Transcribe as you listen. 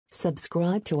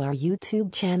Subscribe to our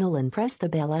YouTube channel and press the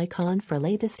bell icon for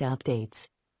latest updates.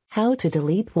 How to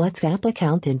delete WhatsApp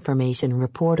account information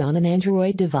report on an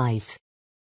Android device.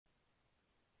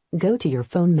 Go to your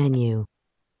phone menu.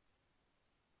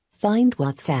 Find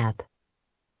WhatsApp.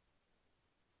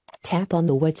 Tap on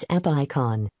the WhatsApp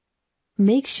icon.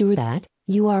 Make sure that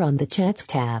you are on the Chats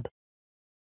tab.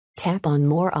 Tap on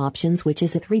More Options, which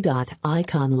is a three-dot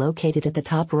icon located at the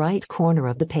top right corner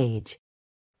of the page.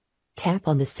 Tap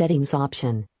on the Settings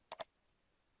option.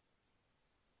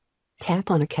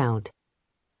 Tap on Account.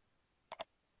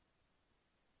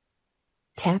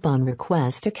 Tap on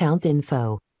Request Account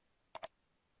Info.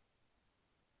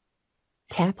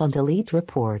 Tap on Delete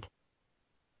Report.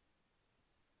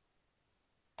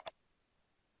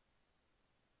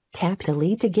 Tap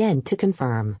Delete again to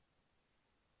confirm.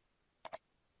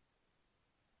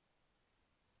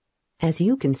 As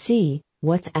you can see,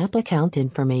 WhatsApp account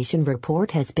information report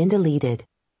has been deleted.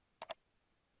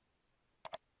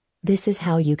 This is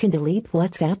how you can delete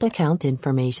WhatsApp account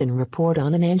information report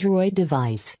on an Android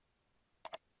device.